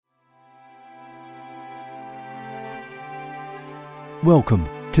Welcome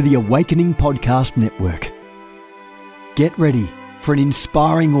to the Awakening Podcast Network. Get ready for an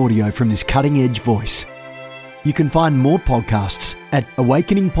inspiring audio from this cutting-edge voice. You can find more podcasts at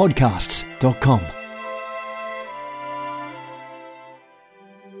awakeningpodcasts.com.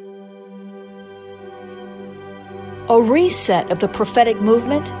 A reset of the prophetic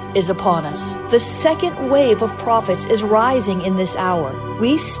movement is upon us. The second wave of prophets is rising in this hour.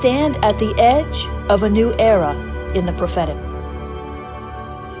 We stand at the edge of a new era in the prophetic.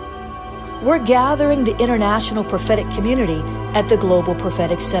 We're gathering the international prophetic community at the Global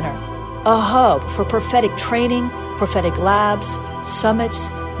Prophetic Center, a hub for prophetic training, prophetic labs, summits,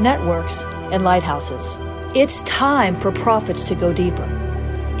 networks, and lighthouses. It's time for prophets to go deeper.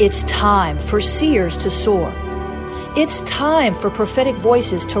 It's time for seers to soar. It's time for prophetic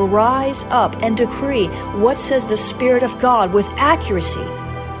voices to rise up and decree what says the Spirit of God with accuracy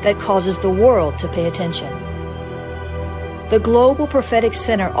that causes the world to pay attention. The Global Prophetic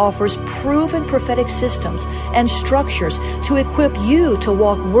Center offers proven prophetic systems and structures to equip you to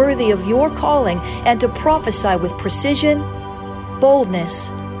walk worthy of your calling and to prophesy with precision,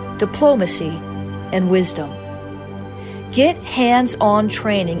 boldness, diplomacy, and wisdom. Get hands-on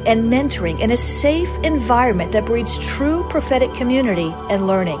training and mentoring in a safe environment that breeds true prophetic community and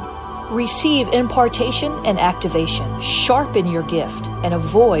learning. Receive impartation and activation. Sharpen your gift and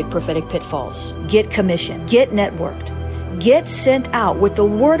avoid prophetic pitfalls. Get commissioned. Get networked. Get sent out with the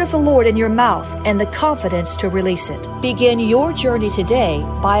word of the Lord in your mouth and the confidence to release it. Begin your journey today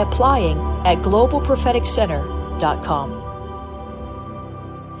by applying at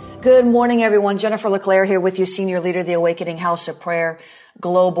globalpropheticcenter.com. Good morning, everyone. Jennifer LeClaire here with you, Senior Leader of the Awakening House of Prayer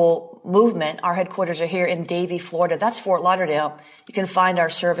Global Movement. Our headquarters are here in Davie, Florida. That's Fort Lauderdale. You can find our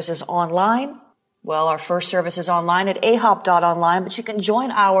services online. Well, our first service is online at ahop.online, but you can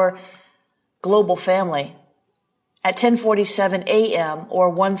join our global family at 10:47 a.m.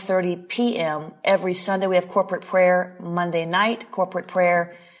 or 1:30 p.m. every Sunday. We have corporate prayer Monday night, corporate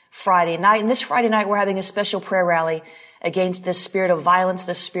prayer Friday night. And this Friday night, we're having a special prayer rally against this spirit of violence,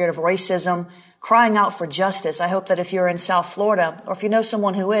 this spirit of racism, crying out for justice. I hope that if you're in South Florida, or if you know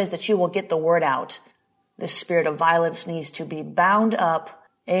someone who is, that you will get the word out. This spirit of violence needs to be bound up.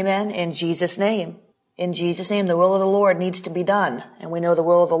 Amen. In Jesus' name. In Jesus' name, the will of the Lord needs to be done. And we know the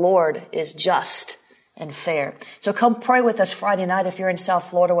will of the Lord is just and fair. So come pray with us Friday night. If you're in South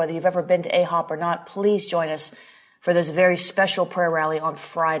Florida, whether you've ever been to AHOP or not, please join us for this very special prayer rally on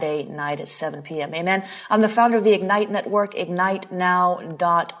Friday night at 7 p.m. Amen. I'm the founder of the Ignite Network,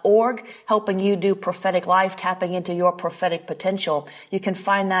 ignitenow.org, helping you do prophetic life, tapping into your prophetic potential. You can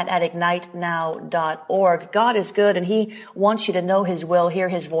find that at ignitenow.org. God is good, and He wants you to know His will, hear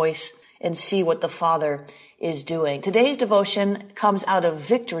His voice, and see what the Father is doing. Today's devotion comes out of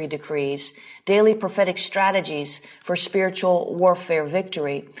Victory Decrees, daily prophetic strategies for spiritual warfare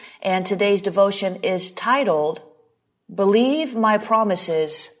victory. And today's devotion is titled, Believe My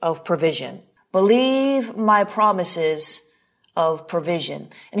Promises of Provision. Believe my promises of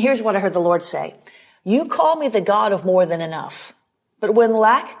provision. And here's what I heard the Lord say. You call me the God of more than enough. But when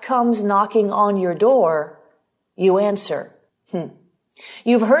lack comes knocking on your door, you answer,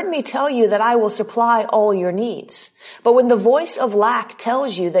 You've heard me tell you that I will supply all your needs. But when the voice of lack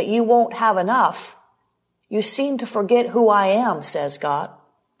tells you that you won't have enough, you seem to forget who I am, says God.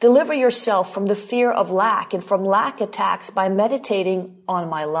 Deliver yourself from the fear of lack and from lack attacks by meditating on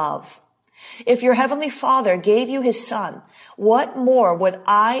my love. If your heavenly Father gave you His Son, what more would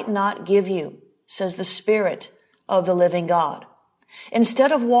I not give you, says the Spirit of the living God.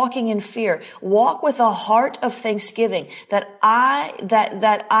 Instead of walking in fear, walk with a heart of thanksgiving that I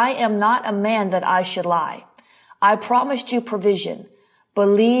am not a man that I should lie. I promised you provision.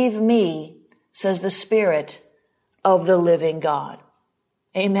 Believe me, says the Spirit of the living God.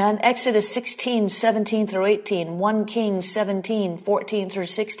 Amen. Exodus 16:17 through 18, 1 Kings 17:14 through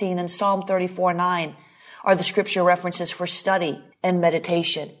 16, and Psalm 34:9 are the scripture references for study and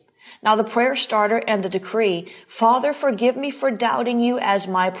meditation. Now the prayer starter and the decree, Father, forgive me for doubting you as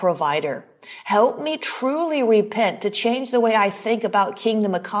my provider. Help me truly repent to change the way I think about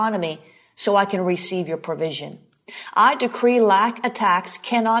kingdom economy so I can receive your provision. I decree lack attacks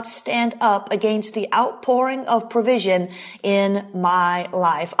cannot stand up against the outpouring of provision in my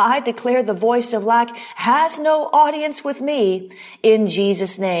life. I declare the voice of lack has no audience with me in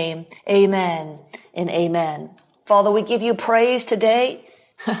Jesus' name. Amen and amen. Father, we give you praise today.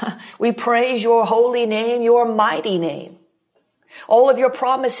 We praise your holy name, your mighty name. All of your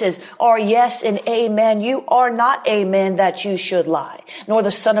promises are yes and amen. You are not a man that you should lie, nor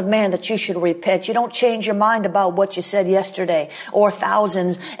the son of man that you should repent. You don't change your mind about what you said yesterday or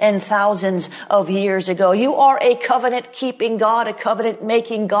thousands and thousands of years ago. You are a covenant keeping God, a covenant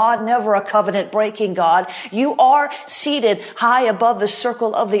making God, never a covenant breaking God. You are seated high above the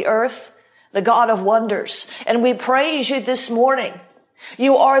circle of the earth, the God of wonders. And we praise you this morning.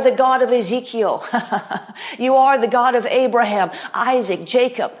 You are the God of Ezekiel. You are the God of Abraham, Isaac,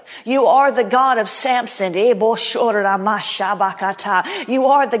 Jacob. You are the God of Samson. You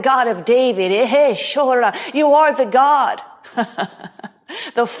are the God of David. You are the God,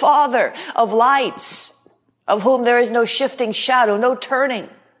 the Father of lights, of whom there is no shifting shadow, no turning.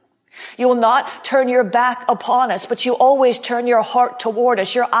 You will not turn your back upon us, but you always turn your heart toward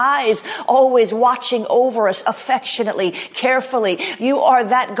us, your eyes always watching over us affectionately, carefully. You are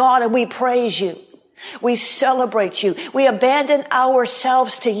that God, and we praise you. We celebrate you. We abandon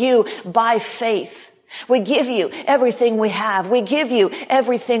ourselves to you by faith. We give you everything we have. We give you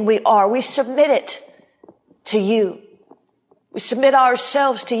everything we are. We submit it to you. We submit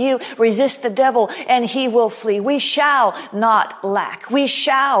ourselves to you, resist the devil, and he will flee. We shall not lack. We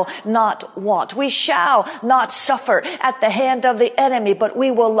shall not want. We shall not suffer at the hand of the enemy, but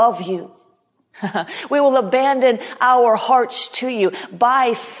we will love you. We will abandon our hearts to you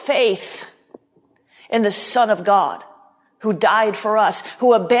by faith in the Son of God who died for us,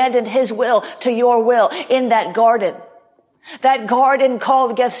 who abandoned his will to your will in that garden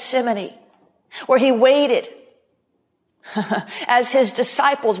called Gethsemane, where he waited. As his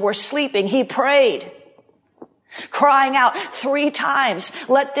disciples were sleeping, he prayed, crying out 3 times,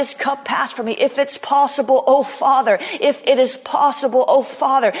 let this cup pass from me. If it's possible, O Father, if it is possible, O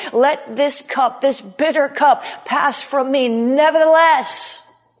Father, let this cup, this bitter cup pass from me.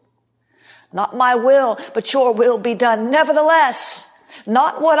 Nevertheless, not my will, but your will be done. Nevertheless,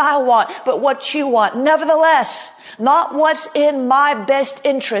 not what I want, but what you want. Nevertheless, not what's in my best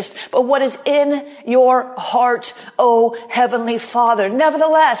interest, but what is in your heart, O Heavenly Father.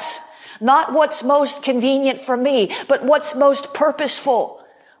 Nevertheless, not what's most convenient for me, but what's most purposeful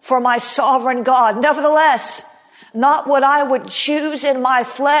for my sovereign God. Nevertheless, not what I would choose in my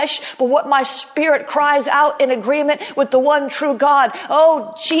flesh, but what my spirit cries out in agreement with the one true God.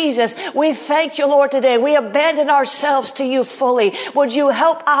 Oh, Jesus, we thank you, Lord, today. We abandon ourselves to you fully. Would you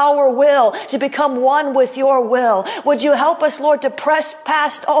help our will to become one with your will? Would you help us, Lord, to press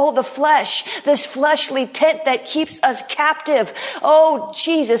past all the flesh, this fleshly tent that keeps us captive? Oh,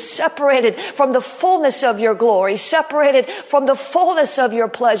 Jesus, separated from the fullness of your glory, separated from the fullness of your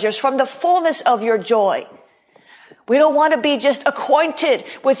pleasures, from the fullness of your joy. We don't want to be just acquainted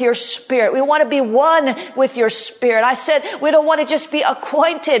with your spirit. We want to be one with your spirit. I said we don't want to just be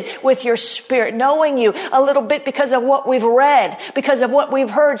acquainted with your spirit, knowing you a little bit because of what we've read, because of what we've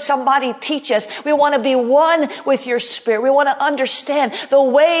heard somebody teach us. We want to be one with your spirit. We want to understand the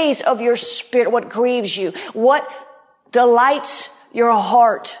ways of your spirit, what grieves you, what delights your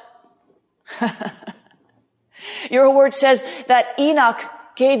heart. Your word says that Enoch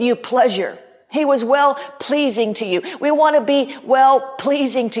gave you pleasure. He was well pleasing to you. We want to be well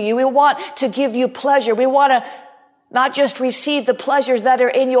pleasing to you. We want to give you pleasure. We want to not just receive the pleasures that are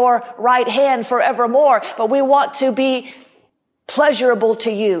in your right hand forevermore, but we want to be pleasurable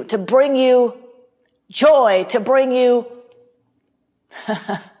to you, to bring you joy, to bring you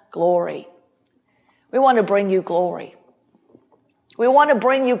glory. We want to bring you glory. We want to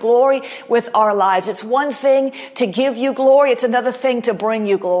bring you glory with our lives. It's one thing to give you glory. It's another thing to bring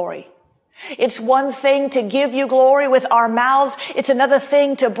you glory. It's one thing to give you glory with our mouths. It's another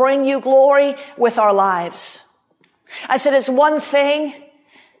thing to bring you glory with our lives. I said it's one thing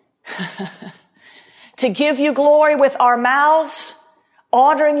to give you glory with our mouths,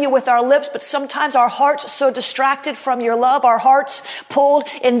 honoring you with our lips, but sometimes our hearts are so distracted from your love, our hearts pulled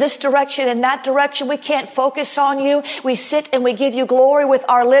in this direction and that direction, we can't focus on you. We sit and we give you glory with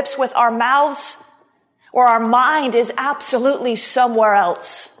our lips, with our mouths, or our mind is absolutely somewhere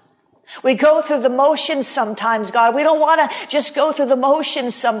else. We go through the motions sometimes, God. We don't want to just go through the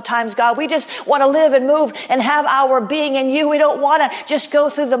motions sometimes, God. We just want to live and move and have our being in you. We don't want to just go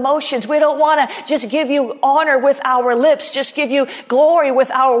through the motions. We don't want to just give you honor with our lips, just give you glory with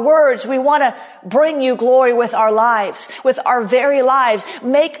our words. We want to bring you glory with our lives, with our very lives.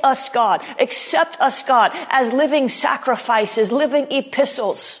 Make us, God, accept us, God, as living sacrifices, living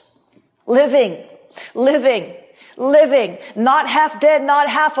epistles, living, not half dead, not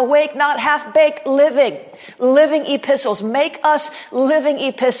half awake, not half baked, living epistles. Make us living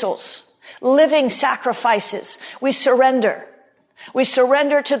epistles, living sacrifices. We surrender. We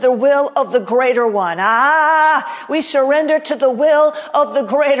surrender to the will of the greater one. We surrender to the will of the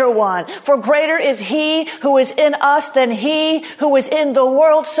greater one. For greater is he who is in us than he who is in the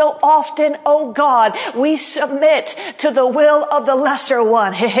world. So often, oh God, we submit to the will of the lesser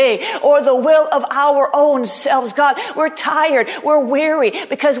one, or the will of our own selves. God, we're tired, we're weary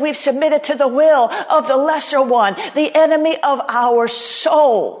because we've submitted to the will of the lesser one, the enemy of our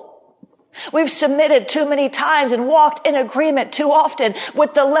soul. We've submitted too many times and walked in agreement too often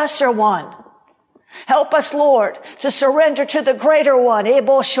with the lesser one. Help us, Lord, to surrender to the greater one.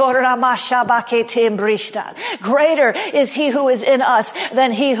 Greater is he who is in us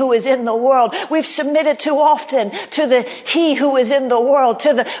than he who is in the world. We've submitted too often to the he who is in the world,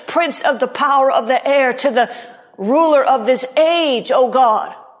 to the prince of the power of the air, to the ruler of this age, oh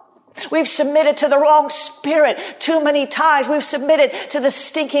God. We've submitted to the wrong spirit too many times. We've submitted to the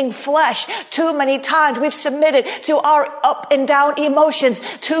stinking flesh too many times. We've submitted to our up and down emotions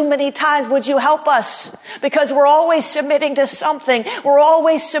too many times. Would you help us? Because we're always submitting to something. We're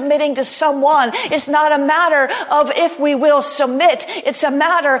always submitting to someone. It's not a matter of if we will submit. It's a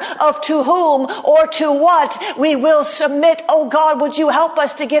matter of to whom or to what we will submit. Oh God, would you help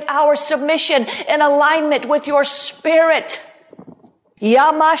us to get our submission in alignment with your spirit?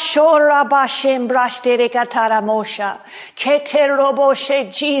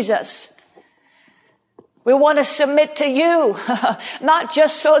 Jesus. We want to submit to you, not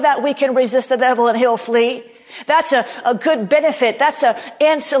just so that we can resist the devil and he'll flee. That's a good benefit. That's an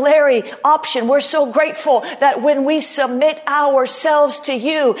ancillary option. We're so grateful that when we submit ourselves to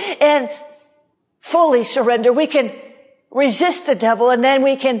you and fully surrender, we can resist the devil and then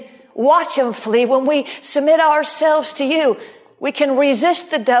we can watch him flee. When we submit ourselves to you, we can resist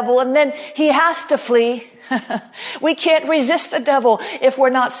the devil and then he has to flee. We can't resist the devil if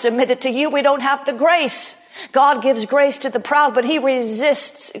we're not submitted to you. We don't have the grace. God gives grace to the proud, but he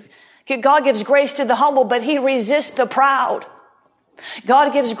resists. God gives grace to the humble, but he resists the proud.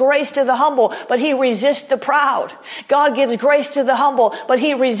 God gives grace to the humble, but he resists the proud. God gives grace to the humble, but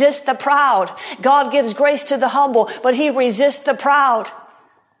he resists the proud. God gives grace to the humble, but he resists the proud.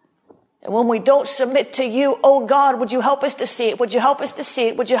 And when we don't submit to you, oh God, would you help us to see it? Would you help us to see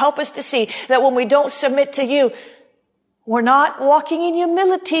it? Would you help us to see that when we don't submit to you, we're not walking in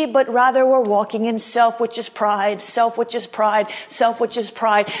humility, but rather we're walking in self, which is pride, self, which is pride, self, which is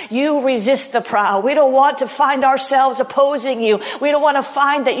pride. You resist the proud. We don't want to find ourselves opposing you. We don't want to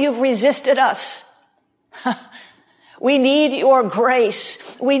find that you've resisted us. We need your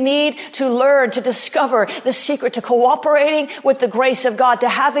grace. We need to learn to discover the secret to cooperating with the grace of God, to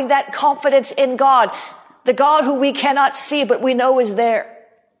having that confidence in God, the God who we cannot see, but we know is there.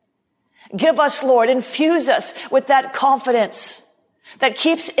 Give us, Lord, infuse us with that confidence that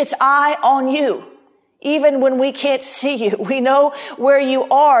keeps its eye on you, even when we can't see you. We know where you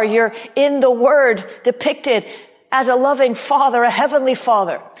are. You're in the Word depicted as a loving Father, a heavenly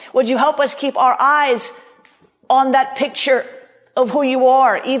Father. Would you help us keep our eyes on that picture of who you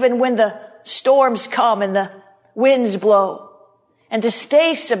are, even when the storms come and the winds blow, and to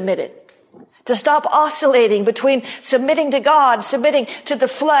stay submitted, to stop oscillating between submitting to God, submitting to the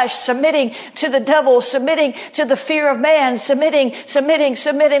flesh, submitting to the devil, submitting to the fear of man, submitting.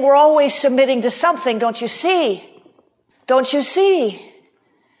 We're always submitting to something. Don't you see? Don't you see?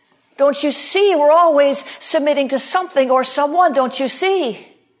 Don't you see? We're always submitting to something or someone. Don't you see?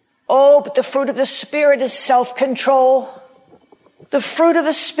 Oh, but the fruit of the Spirit is self-control. The fruit of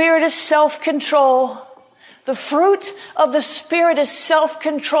the Spirit is self-control. The fruit of the Spirit is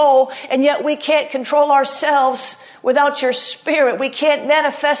self-control, and yet we can't control ourselves without your Spirit. We can't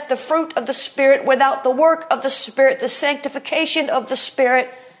manifest the fruit of the Spirit without the work of the Spirit, the sanctification of the Spirit.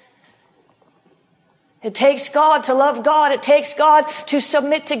 It takes God to love God. It takes God to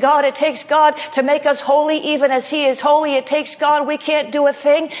submit to God. It takes God to make us holy even as He is holy. It takes God. We can't do a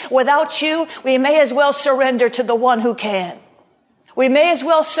thing without you. We may as well surrender to the one who can. We may as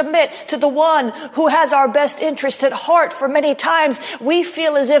well submit to the one who has our best interest at heart. For many times we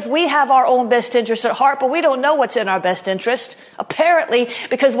feel as if we have our own best interest at heart, but we don't know what's in our best interest. Apparently,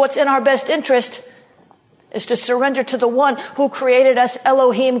 because what's in our best interest is to surrender to the one who created us,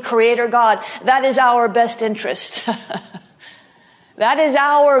 Elohim, Creator God. That is our best interest. That is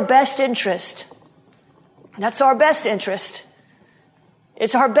our best interest. That's our best interest.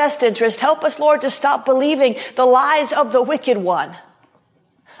 It's our best interest. Help us, Lord, to stop believing the lies of the wicked one.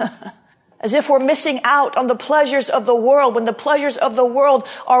 As if we're missing out on the pleasures of the world when the pleasures of the world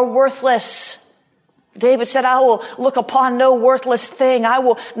are worthless. David said, I will look upon no worthless thing. I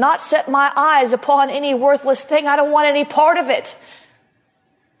will not set my eyes upon any worthless thing. I don't want any part of it.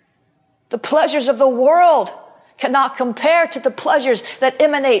 The pleasures of the world cannot compare to the pleasures that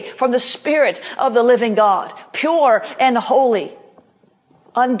emanate from the Spirit of the living God, pure and holy,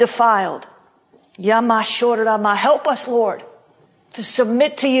 undefiled. Yamashorama, help us, Lord, to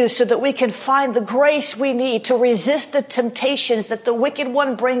submit to you so that we can find the grace we need to resist the temptations that the wicked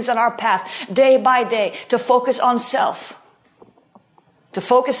one brings on our path day by day, to focus on self, to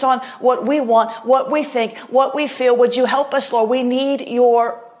focus on what we want, what we think, what we feel. Would you help us, Lord? We need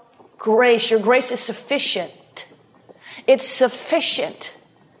your grace. Your grace is sufficient. It's sufficient.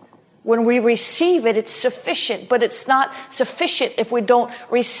 When we receive it, it's sufficient, but it's not sufficient if we don't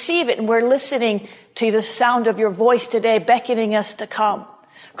receive it. And we're listening to the sound of your voice today, beckoning us to come,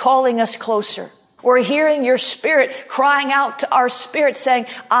 calling us closer. We're hearing your Spirit crying out to our spirit saying,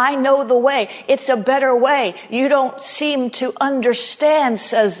 I know the way. It's a better way. You don't seem to understand,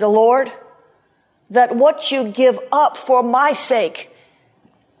 says the Lord, that what you give up for my sake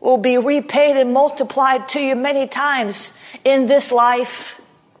will be repaid and multiplied to you many times in this life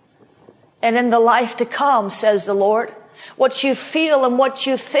and in the life to come, says the Lord. What you feel and what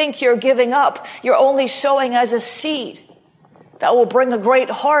you think you're giving up, you're only sowing as a seed that will bring a great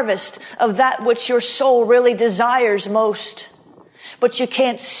harvest of that which your soul really desires most. But you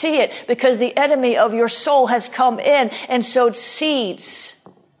can't see it because the enemy of your soul has come in and sowed seeds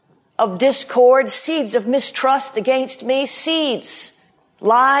of discord, seeds of mistrust against me, seeds,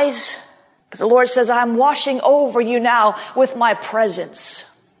 lies. But the Lord says, I'm washing over you now with my presence.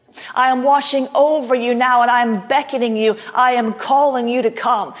 I am washing over you now and I am beckoning you. I am calling you to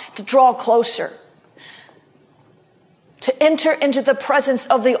come, to draw closer, to enter into the presence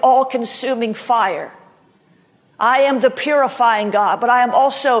of the all-consuming fire. I am the purifying God, but I am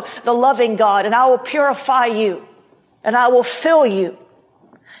also the loving God, and I will purify you, and I will fill you,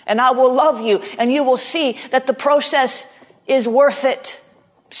 and I will love you, and you will see that the process is worth it.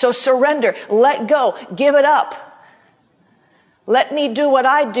 So surrender, let go, give it up. Let me do what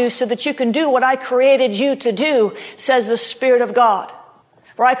I do so that you can do what I created you to do, says the Spirit of God.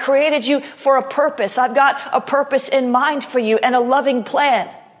 For I created you for a purpose. I've got a purpose in mind for you and a loving plan.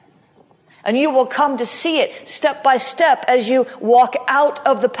 And you will come to see it step by step as you walk out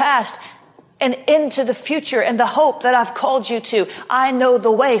of the past and into the future and the hope that I've called you to. I know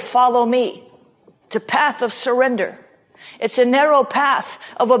the way. Follow me. It's a path of surrender. It's a narrow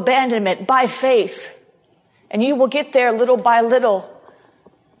path of abandonment by faith. And you will get there little by little.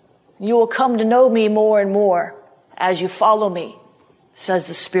 You will come to know me more and more as you follow me, says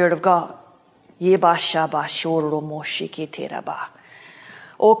the Spirit of God. Jesus,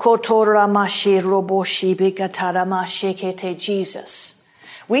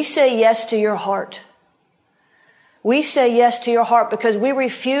 we say yes to your heart. We say yes to your heart because we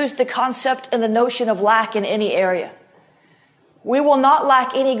refuse the concept and the notion of lack in any area. We will not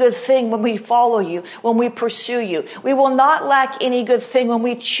lack any good thing when we follow you, when we pursue you. We will not lack any good thing when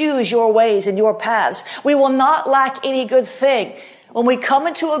we choose your ways and your paths. We will not lack any good thing when we come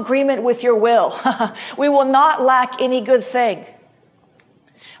into agreement with your will. We will not lack any good thing.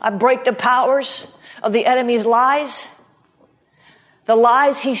 I break the powers of the enemy's lies, the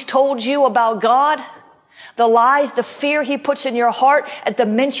lies he's told you about God, the lies, the fear he puts in your heart at the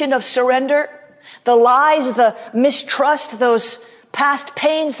mention of surrender, the lies, the mistrust, those past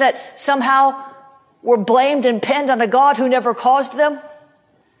pains that somehow were blamed and pinned on a God who never caused them.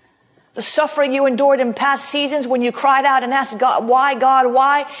 The suffering you endured in past seasons when you cried out and asked God,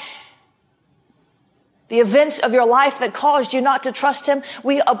 why? The events of your life that caused you not to trust him.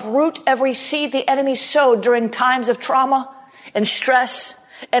 We uproot every seed the enemy sowed during times of trauma and stress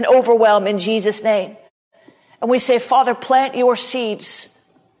and overwhelm in Jesus' name. And we say, Father, plant your seeds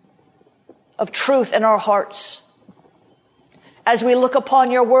of truth in our hearts. As we look upon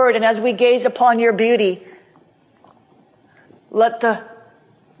your word and as we gaze upon your beauty, let the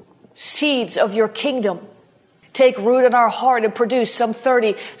seeds of your kingdom take root in our heart and produce some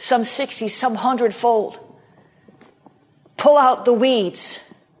 30, some 60, some 100-fold. Pull out the weeds.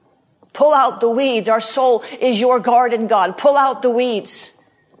 Pull out the weeds. Our soul is your garden, God. Pull out the weeds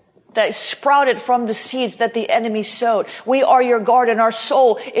that sprouted from the seeds that the enemy sowed. We are your garden. Our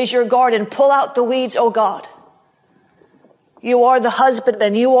soul is your garden. Pull out the weeds, oh God. You are the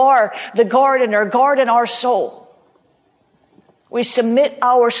husbandman. You are the gardener. Garden our soul. We submit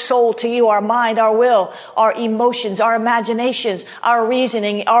our soul to you, our mind, our will, our emotions, our imaginations, our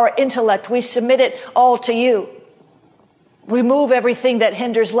reasoning, our intellect. We submit it all to you. Remove everything that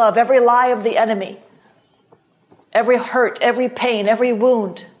hinders love, every lie of the enemy, every hurt, every pain, every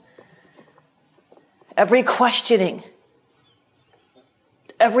wound, every questioning,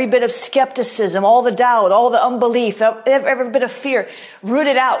 every bit of skepticism, all the doubt, all the unbelief, every bit of fear. Root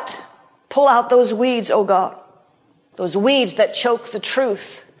it out. Pull out those weeds, oh God. Those weeds that choke the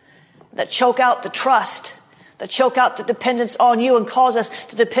truth, that choke out the trust, that choke out the dependence on you and cause us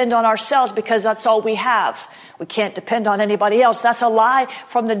to depend on ourselves because that's all we have. We can't depend on anybody else. That's a lie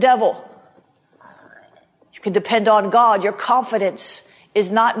from the devil. You can depend on God. Your confidence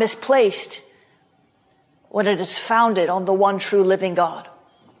is not misplaced when it is founded on the one true living God.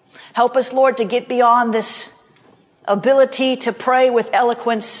 Help us, Lord, to get beyond this ability to pray with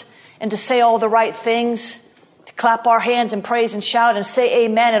eloquence and to say all the right things, to clap our hands and praise and shout and say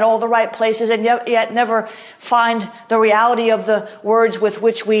amen at all the right places, and yet never find the reality of the words with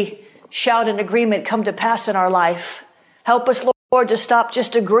which we shout in agreement come to pass in our life. Help us, Lord, to stop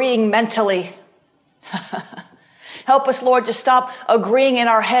just agreeing mentally. Help us, Lord, to stop agreeing in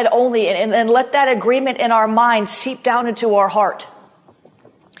our head only and let that agreement in our mind seep down into our heart.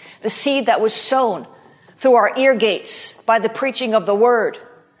 The seed that was sown through our ear gates by the preaching of the word,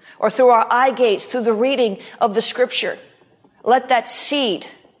 or through our eye gates through the reading of the scripture. Let that seed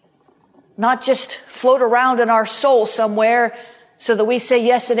not just float around in our soul somewhere so that we say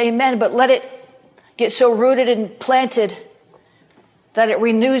yes and amen, but let it get so rooted and planted that it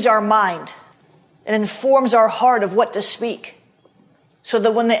renews our mind and informs our heart of what to speak, so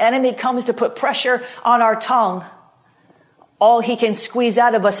that when the enemy comes to put pressure on our tongue, all he can squeeze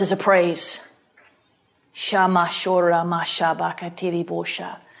out of us is a praise. Shama shora mashabakatiri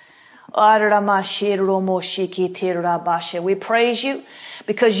bosha. We praise you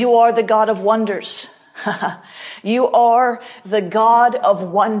because you are the God of wonders. You are the God of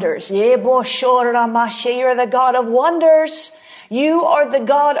wonders. You're the God of wonders. You are the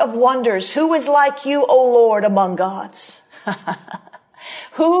God of wonders. Who is like you, O Lord, among gods?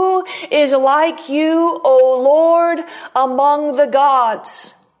 Who is like you, O Lord, among the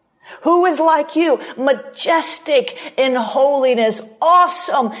gods? Who is like you, majestic in holiness,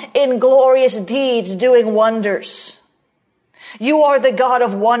 awesome in glorious deeds, doing wonders? You are the God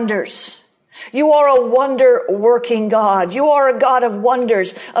of wonders. You are a wonder-working God. You are a God of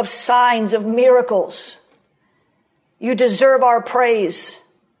wonders, of signs, of miracles. You deserve our praise,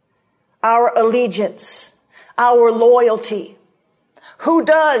 our allegiance, our loyalty. Who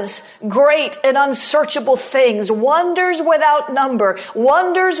does great and unsearchable things, wonders without number,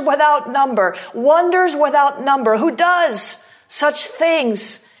 wonders without number, wonders without number. Who does such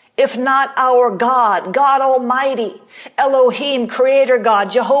things if not our God, God Almighty, Elohim, Creator God,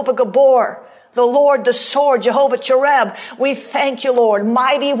 Jehovah Gabor, the Lord, the sword, Jehovah Cherub. We thank you, Lord,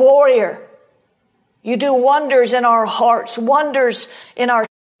 mighty warrior. You do wonders in our hearts, wonders in our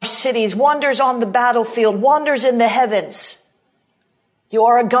cities, wonders on the battlefield, wonders in the heavens. You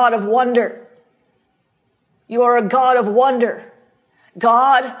are a God of wonder. You are a God of wonder.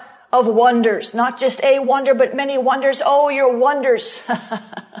 God of wonders. Not just a wonder, but many wonders. Oh, your wonders.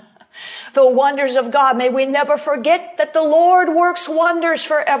 The wonders of God. May we never forget that the Lord works wonders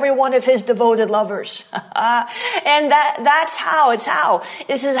for every one of his devoted lovers. And that's how.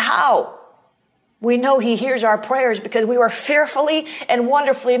 This is how we know he hears our prayers, because we were fearfully and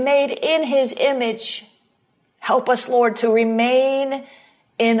wonderfully made in his image. Help us, Lord, to remain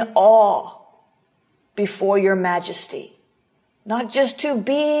in awe before your majesty. Not just to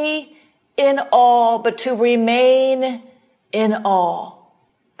be in awe, but to remain in awe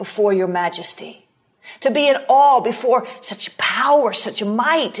before your majesty. To be in awe before such power, such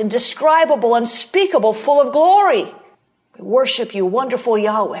might, indescribable, unspeakable, full of glory. We worship you, wonderful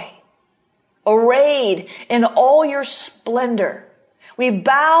Yahweh, arrayed in all your splendor. We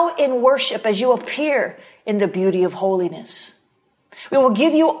bow in worship as you appear in the beauty of holiness. We will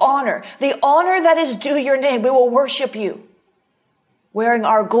give you honor, the honor that is due your name. We will worship you, wearing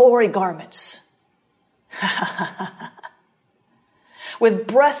our glory garments. With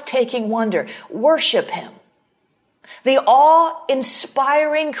breathtaking wonder, worship him. The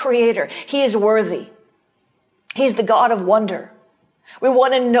awe-inspiring creator. He is worthy. He's the God of wonder. We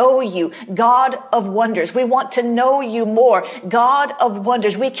want to know you, God of wonders. We want to know you more, God of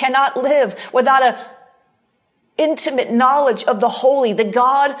wonders. We cannot live without an intimate knowledge of the holy, the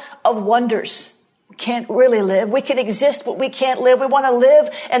God of wonders. We can't really live. We can exist, but we can't live. We want to live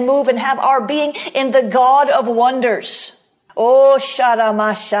and move and have our being in the God of wonders. Oh,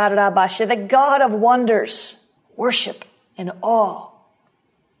 Sharama Sharabasha, the God of wonders. Worship and awe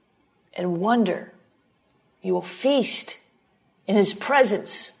and wonder. You will feast in his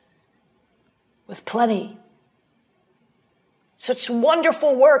presence with plenty. Such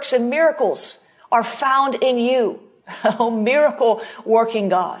wonderful works and miracles are found in you. Oh, miracle working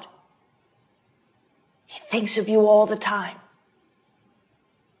God. He thinks of you all the time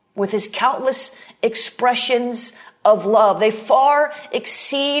with his countless expressions of love. They far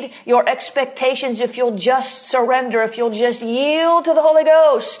exceed your expectations if you'll just surrender, if you'll just yield to the Holy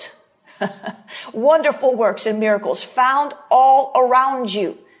Ghost. Wonderful works and miracles found all around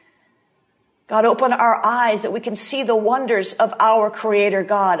you. God, open our eyes that we can see the wonders of our Creator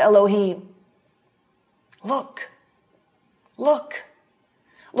God, Elohim. Look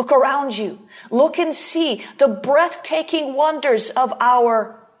around you. Look and see the breathtaking wonders of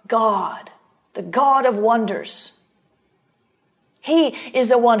our God, the God of wonders. He is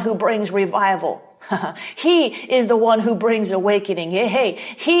the one who brings revival. He is the one who brings awakening.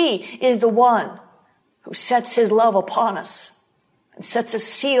 He is the one who sets his love upon us and sets a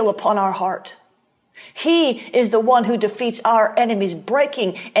seal upon our heart. He is the one who defeats our enemies,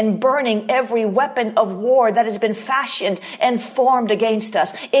 breaking and burning every weapon of war that has been fashioned and formed against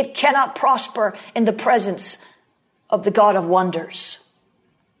us. It cannot prosper in the presence of the God of wonders.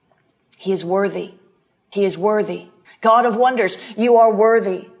 He is worthy. He is worthy. God of wonders, you are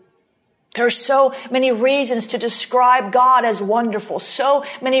worthy. There are so many reasons to describe God as wonderful, so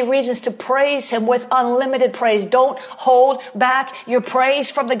many reasons to praise him with unlimited praise. Don't hold back your praise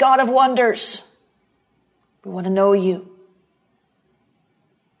from the God of wonders. We want to know you.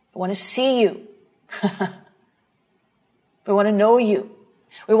 We want to see you. We want to know you.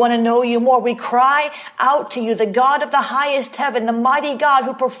 We want to know you more. We cry out to you, the God of the highest heaven, the mighty God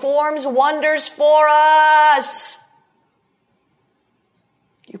who performs wonders for us.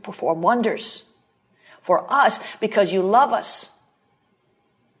 You perform wonders for us because you love us.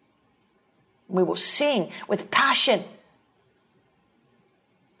 We will sing with passion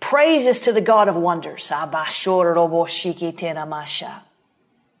praises to the God of wonders.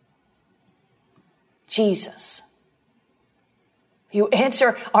 Jesus. You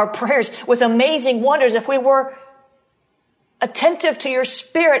answer our prayers with amazing wonders. If we were attentive to your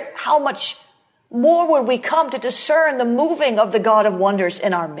Spirit, how much more would we come to discern the moving of the God of wonders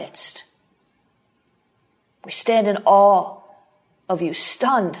in our midst? We stand in awe of you,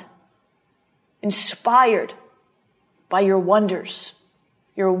 stunned, inspired by your wonders,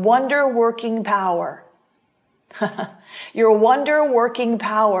 your wonder-working power. Your wonder-working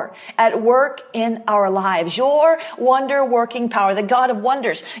power at work in our lives. Your wonder-working power, the God of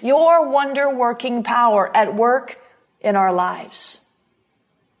wonders. Your wonder-working power at work in our lives.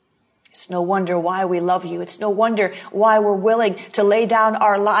 It's no wonder why we love you. It's no wonder why we're willing to lay down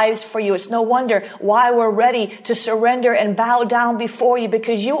our lives for you. It's no wonder why we're ready to surrender and bow down before you,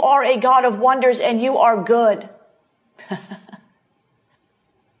 because you are a God of wonders and you are good.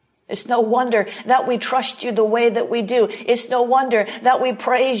 It's no wonder that we trust you the way that we do. It's no wonder that we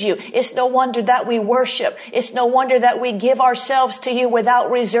praise you. It's no wonder that we worship. It's no wonder that we give ourselves to you without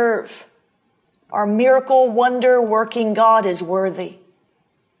reserve. Our miracle, wonder-working God is worthy.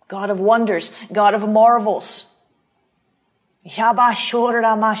 God of wonders, God of marvels. Come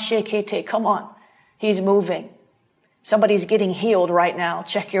on. He's moving. Somebody's getting healed right now.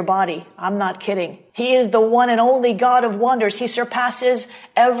 Check your body. I'm not kidding. He is the one and only God of wonders. He surpasses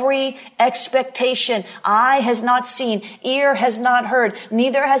every expectation. Eye has not seen, ear has not heard,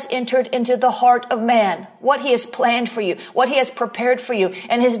 neither has entered into the heart of man what he has planned for you, what he has prepared for you,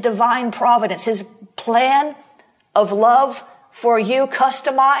 and his divine providence, his plan of love for you,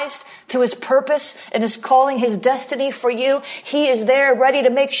 customized to his purpose and his calling, his destiny for you. He is there ready to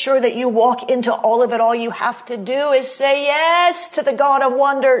make sure that you walk into all of it. All you have to do is say yes to the God of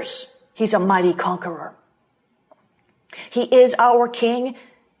wonders. He's a mighty conqueror. He is our King.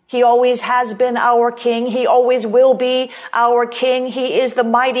 He always has been our King. He always will be our King. He is the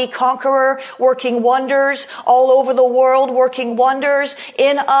mighty conqueror, working wonders all over the world, working wonders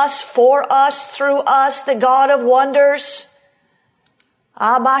in us, for us, through us, the God of wonders.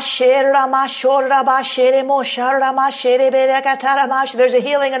 There's a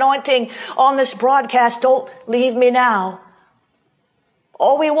healing anointing on this broadcast. Don't leave me now.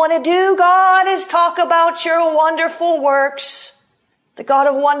 All we want to do, God, is talk about your wonderful works. The God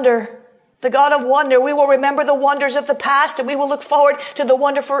of wonder. The God of wonder. We will remember the wonders of the past, and we will look forward to the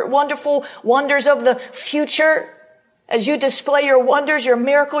wonderful wonders of the future as you display your wonders, your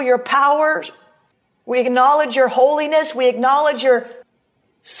miracle, your power. We acknowledge your holiness. We acknowledge your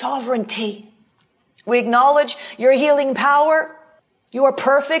sovereignty. We acknowledge your healing power. You are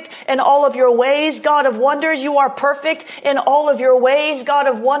perfect in all of your ways, God of wonders. You are perfect in all of your ways, God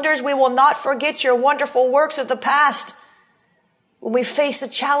of wonders. We will not forget your wonderful works of the past. When we face the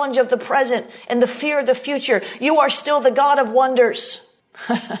challenge of the present and the fear of the future, you are still the God of wonders.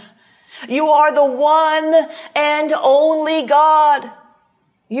 You are the one and only God.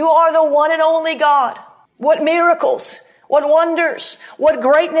 You are the one and only God. What miracles, what wonders, what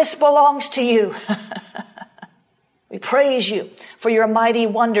greatness belongs to you. We praise you for your mighty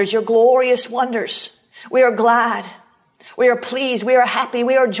wonders, your glorious wonders. We are glad. We are pleased. We are happy.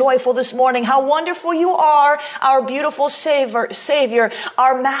 We are joyful this morning. How wonderful you are, our beautiful Savior,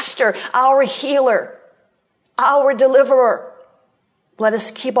 our Master, our healer, our deliverer. Let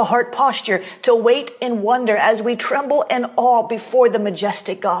us keep a heart posture to wait in wonder as we tremble in awe before the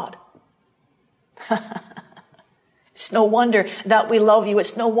majestic God. It's no wonder that we love you.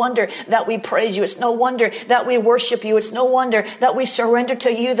 It's no wonder that we praise you. It's no wonder that we worship you. It's no wonder that we surrender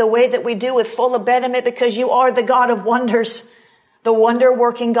to you the way that we do with full abandonment, because you are the God of wonders, the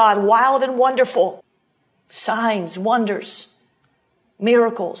wonder-working God, wild and wonderful. Signs, wonders,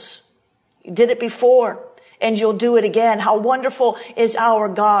 miracles. You did it before, and you'll do it again. How wonderful is our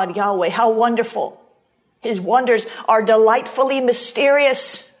God, Yahweh. How wonderful. His wonders are delightfully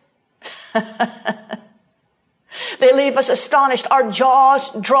mysterious. They leave us astonished. Our jaws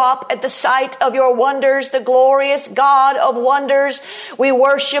drop at the sight of your wonders, the glorious God of wonders. We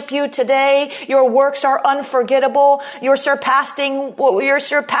worship you today. Your works are unforgettable. Your surpassing wonders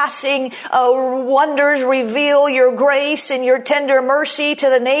reveal your grace and your tender mercy to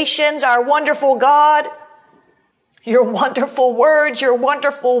the nations, our wonderful God. Your wonderful words, your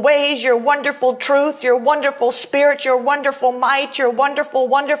wonderful ways, your wonderful truth, your wonderful spirit, your wonderful might, your wonderful,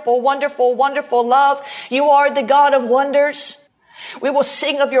 wonderful, wonderful, wonderful love. You are the God of wonders. We will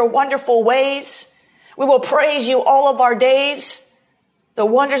sing of your wonderful ways. We will praise you all of our days. The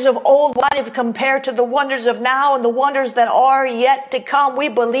wonders of old, why if compared to the wonders of now and the wonders that are yet to come? We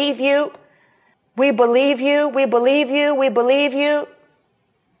believe you. We believe you. We believe you. We believe you.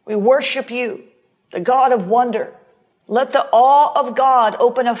 We worship you, the God of wonder. Let the awe of God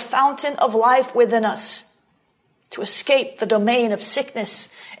open a fountain of life within us to escape the domain of sickness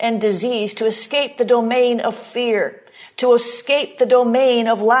and disease, to escape the domain of fear, to escape the domain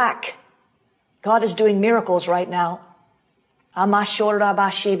of lack. God is doing miracles right now.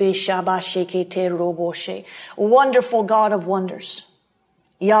 Wonderful God of wonders,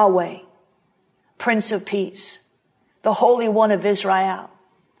 Yahweh, Prince of Peace, the Holy One of Israel,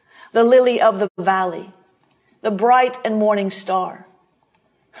 the lily of the valley, the bright and morning star,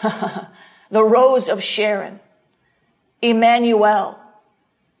 the rose of Sharon, Emmanuel,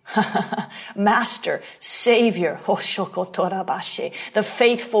 Master, Savior, the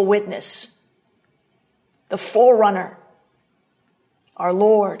faithful witness, the forerunner, our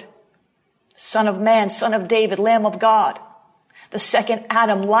Lord, Son of Man, Son of David, Lamb of God, the second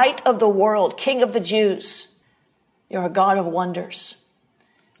Adam, light of the world, King of the Jews. You're a God of wonders.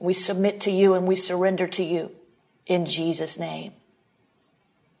 We submit to you and we surrender to you. In Jesus' name.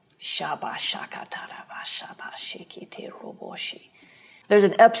 There's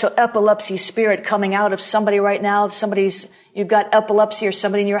an epilepsy spirit coming out of somebody right now. You've got epilepsy, or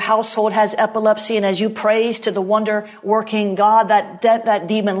somebody in your household has epilepsy. And as you praise to the wonder-working God, that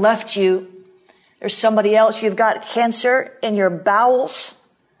demon left you. There's somebody else. You've got cancer in your bowels.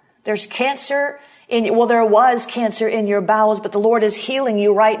 There's cancer there was cancer in your bowels, but the Lord is healing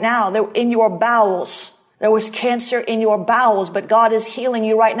you right now. In your bowels. There was cancer in your bowels, but God is healing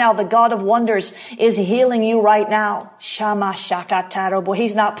you right now. The God of wonders is healing you right now. Shama Shakataro. Boy,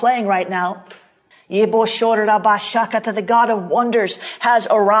 he's not playing right now. The God of wonders has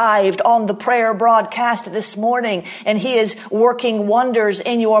arrived on the prayer broadcast this morning, and he is working wonders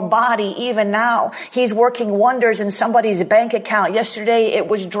in your body even now. He's working wonders in somebody's bank account. Yesterday it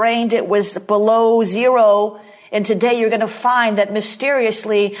was drained. It was below zero. And today you're going to find that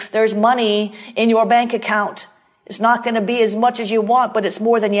mysteriously there's money in your bank account. It's not going to be as much as you want, but it's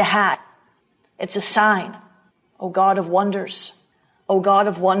more than you had. It's a sign. O God of wonders. O God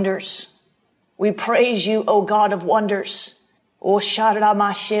of wonders. We praise you, O God of wonders. There's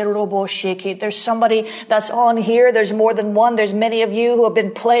somebody that's on here. There's more than one. There's many of you who have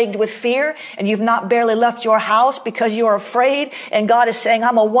been plagued with fear, and you've not barely left your house because you are afraid. And God is saying,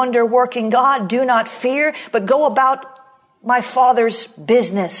 I'm a wonder-working God. Do not fear, but go about my Father's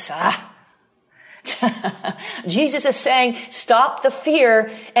business. Jesus is saying, stop the fear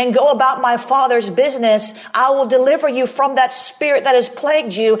and go about my Father's business. I will deliver you from that spirit that has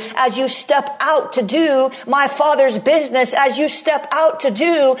plagued you as you step out to do my Father's business, as you step out to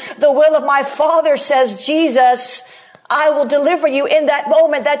do the will of my Father, says Jesus. I will deliver you in that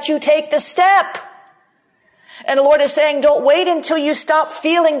moment that you take the step. And the Lord is saying, don't wait until you stop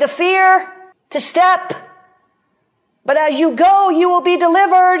feeling the fear to step. But as you go, you will be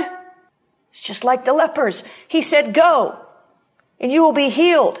delivered. It's just like the lepers. He said, go, and you will be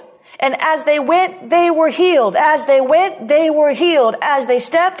healed. And as they went, they were healed. As they went, they were healed. As they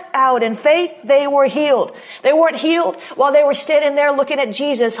stepped out in faith, they were healed. They weren't healed while they were standing there looking at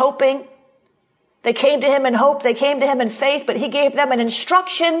Jesus, hoping They came to him in hope. They came to him in faith, but he gave them an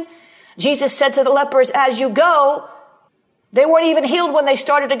instruction. Jesus said to the lepers, as you go, they weren't even healed when they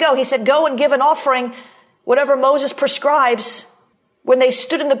started to go. He said, go and give an offering, whatever Moses prescribes. When they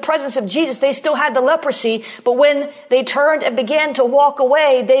stood in the presence of Jesus, they still had the leprosy, but when they turned and began to walk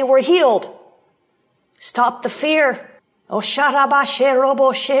away, they were healed. Stop the fear. Stop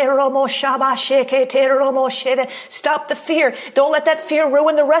the fear. Don't let that fear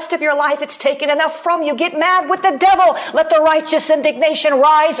ruin the rest of your life. It's taken enough from you. Get mad with the devil. Let the righteous indignation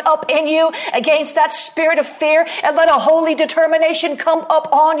rise up in you against that spirit of fear, and let a holy determination come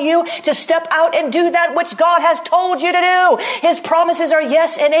up on you to step out and do that which God has told you to do. His promises are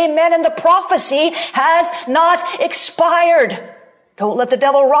yes and amen, and the prophecy has not expired. Don't let the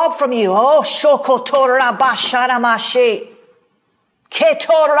devil rob from you. Oh, shokotorabasharamashe.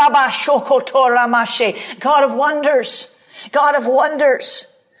 Ketorabashokotoramashe. God of wonders. God of wonders.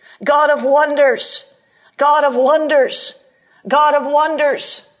 God of wonders. God of wonders. God of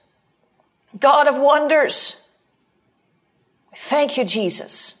wonders. God of wonders. Thank you,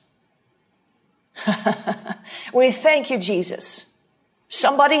 Jesus. We thank you, Jesus.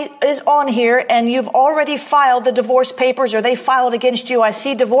 Somebody is on here and you've already filed the divorce papers, or they filed against you. I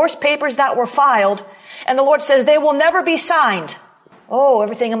see divorce papers that were filed, and the Lord says they will never be signed. Oh,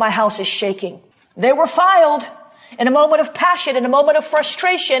 everything in my house is shaking. They were filed in a moment of passion, in a moment of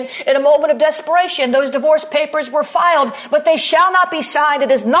frustration, in a moment of desperation. Those divorce papers were filed, but they shall not be signed.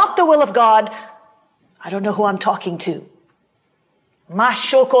 It is not the will of God. I don't know who I'm talking to.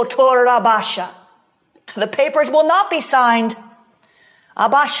 Mashokotorabasha. The papers will not be signed.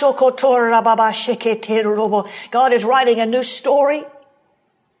 God is writing a new story.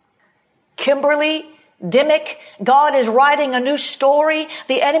 Kimberly Dimmick, God is writing a new story.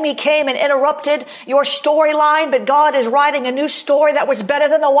 The enemy came and interrupted your storyline, but God is writing a new story that was better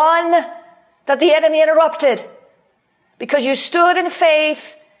than the one that the enemy interrupted. Because you stood in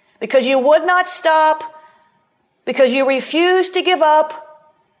faith, because you would not stop, because you refused to give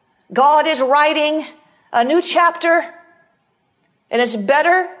up, God is writing a new chapter. And it's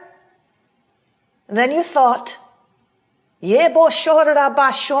better than you thought. God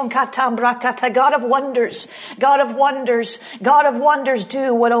of wonders, God of wonders, God of wonders,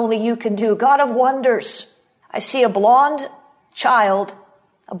 do what only you can do. God of wonders. I see a blonde child,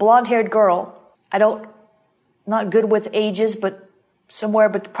 a blonde-haired girl. Not good with ages, but somewhere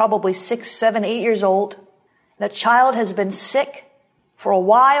but probably 6, 7, 8 years old. That child has been sick for a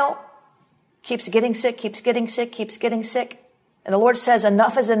while. Keeps getting sick, keeps getting sick, keeps getting sick. And the Lord says,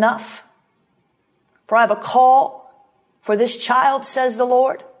 enough is enough. For I have a call for this child, says the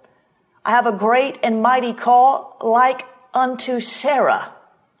Lord. I have a great and mighty call like unto Sarah.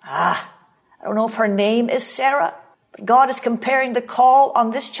 I don't know if her name is Sarah, but God is comparing the call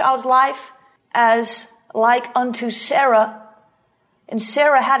on this child's life as like unto Sarah. And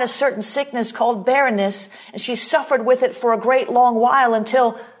Sarah had a certain sickness called barrenness, and she suffered with it for a great long while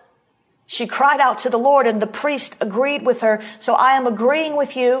until she cried out to the Lord, and the priest agreed with her. So I am agreeing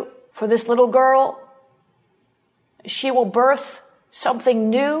with you for this little girl. She will birth something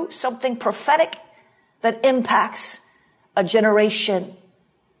new, something prophetic that impacts a generation.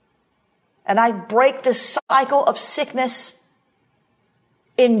 And I break this cycle of sickness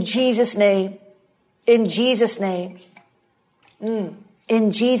in Jesus' name. In Jesus' name.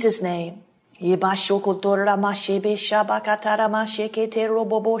 In Jesus' name.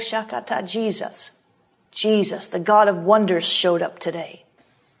 Jesus, the God of wonders showed up today.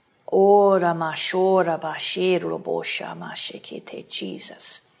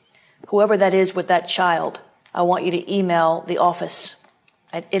 Jesus. Whoever that is with that child, I want you to email the office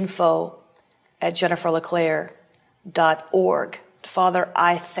at info@jenniferleclaire.org. Father,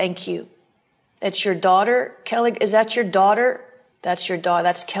 I thank you. It's your daughter, Kelly. Is that your daughter? That's your daughter.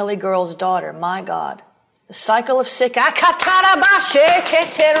 That's Kelly Girl's daughter. My God. The cycle of sick. Come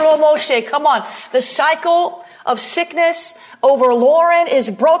on. The cycle of sickness over Lauren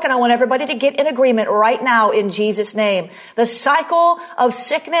is broken. I want everybody to get in agreement right now in Jesus' name. The cycle of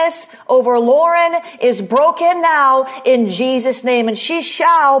sickness over Lauren is broken now in Jesus' name. And she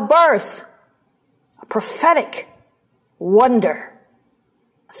shall birth a prophetic wonder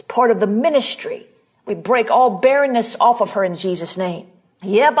as part of the ministry. We break all barrenness off of her in Jesus' name.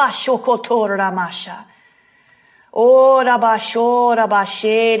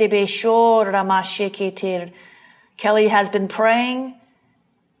 Kelly has been praying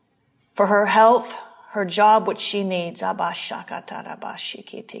for her health, her job, which she needs. Amen.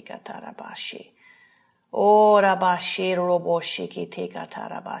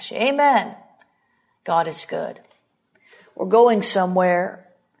 God is good. We're going somewhere.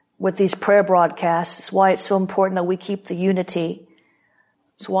 with these prayer broadcasts. It's why it's so important that we keep the unity.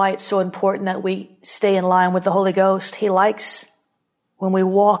 It's why it's so important that we stay in line with the Holy Ghost. He likes when we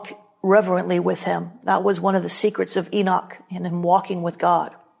walk reverently with him. That was one of the secrets of Enoch and him walking with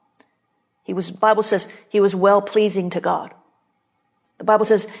God. The Bible says he was well-pleasing to God. The Bible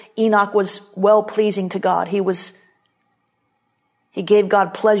says Enoch was well-pleasing to God. He gave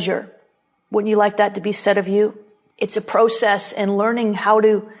God pleasure. Wouldn't you like that to be said of you? It's a process in learning how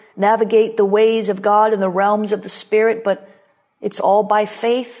to navigate the ways of God in the realms of the Spirit, but it's all by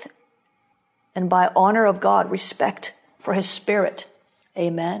faith and by honor of God, respect for his Spirit.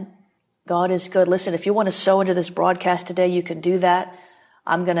 Amen. God is good. Listen, if you want to sow into this broadcast today, you can do that.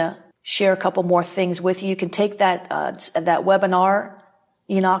 I'm going to share a couple more things with you. You can take that webinar,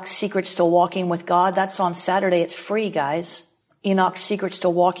 Enoch's Secrets to Walking with God. That's on Saturday. It's free, guys. Enoch's Secrets to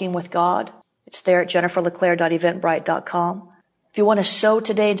Walking with God. It's there at jenniferleclaire.eventbrite.com. If you want to sow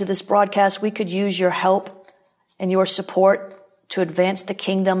today into this broadcast, we could use your help and your support to advance the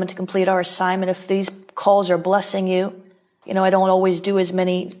kingdom and to complete our assignment. If these calls are blessing you, I don't always do as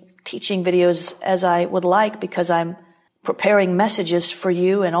many teaching videos as I would like because I'm preparing messages for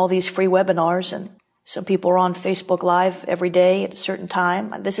you and all these free webinars. And some people are on Facebook Live every day at a certain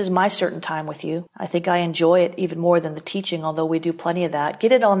time. This is my certain time with you. I think I enjoy it even more than the teaching, although we do plenty of that.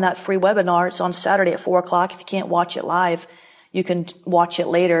 Get it on that free webinar. It's on Saturday at 4:00. If you can't watch it live, you can watch it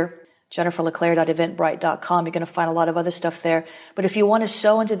later. jenniferleclaire.eventbrite.com. You're going to find a lot of other stuff there. But if you want to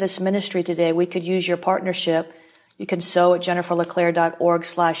sow into this ministry today, we could use your partnership. You can sow at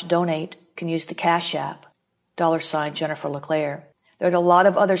jenniferleclaire.org/donate. You can use the Cash App, $ Jennifer LeClaire. There's a lot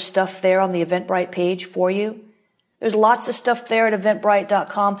of other stuff there on the Eventbrite page for you. There's lots of stuff there at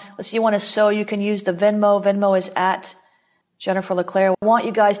eventbrite.com. If you want to sow, you can use the Venmo. Venmo is at Jennifer LeClaire. I want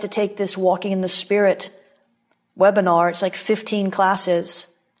you guys to take this Walking in the Spirit webinar. It's like 15 classes.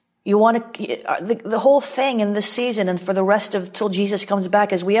 You want to, the whole thing in this season and for the rest of till Jesus comes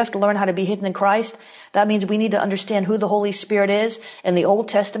back is we have to learn how to be hidden in Christ. That means we need to understand who the Holy Spirit is in the Old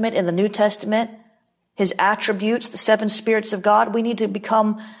Testament, in the New Testament, his attributes, the 7 spirits of God. We need to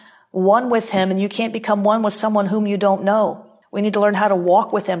become one with him, and you can't become one with someone whom you don't know. We need to learn how to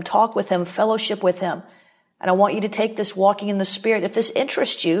walk with him, talk with him, fellowship with him. And I want you to take this Walking in the Spirit. If this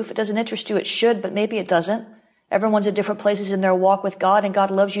interests you, if it doesn't interest you, it should, but maybe it doesn't. Everyone's at different places in their walk with God, and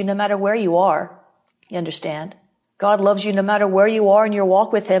God loves you no matter where you are. You understand? God loves you no matter where you are in your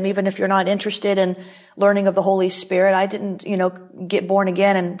walk with him, even if you're not interested in learning of the Holy Spirit. I didn't, get born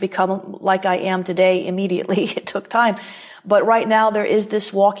again and become like I am today immediately. It took time. But right now there is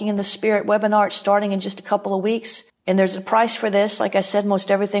this Walking in the Spirit webinar. It's starting in just a couple of weeks. And there's a price for this. Like I said,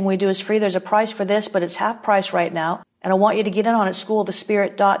 most everything we do is free. There's a price for this, but it's half price right now. And I want you to get in on it,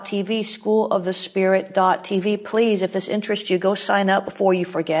 schoolofthespirit.tv, schoolofthespirit.tv. Please, if this interests you, go sign up before you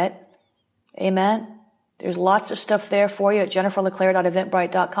forget. Amen. There's lots of stuff there for you at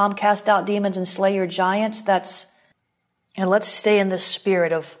jenniferleclaire.eventbrite.com. Cast out demons and slay your giants. And let's stay in the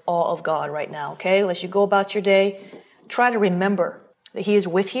spirit of awe of God right now, okay? As you go about your day, try to remember that he is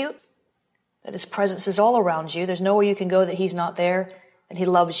with you, that his presence is all around you. There's nowhere you can go that he's not there, and he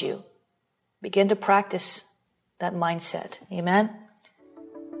loves you. Begin to practice that mindset. Amen?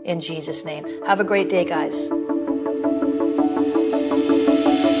 In Jesus' name. Have a great day, guys.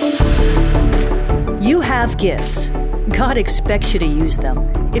 You have gifts. God expects you to use them.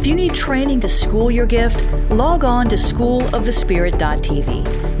 If you need training to school your gift, log on to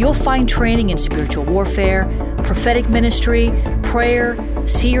schoolofthespirit.tv. You'll find training in spiritual warfare, prophetic ministry, prayer,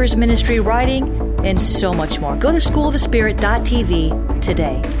 seers ministry, writing, and so much more. Go to schoolofthespirit.tv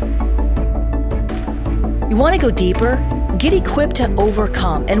today. You want to go deeper? Get equipped to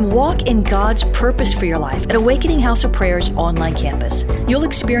overcome and walk in God's purpose for your life at Awakening House of Prayer's online campus. You'll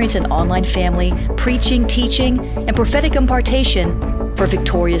experience an online family, preaching, teaching, and prophetic impartation for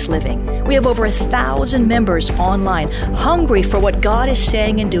victorious living. We have over 1,000 members online, hungry for what God is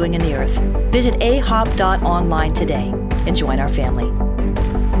saying and doing in the earth. Visit ahop.online today and join our family.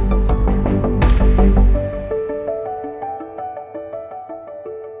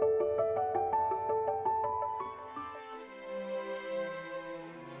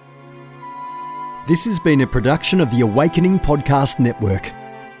 This has been a production of the Awakening Podcast Network.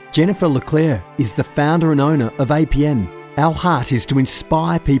 Jennifer LeClaire is the founder and owner of APN. Our heart is to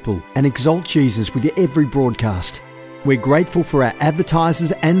inspire people and exalt Jesus with every broadcast. We're grateful for our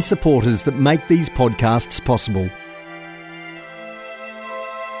advertisers and supporters that make these podcasts possible.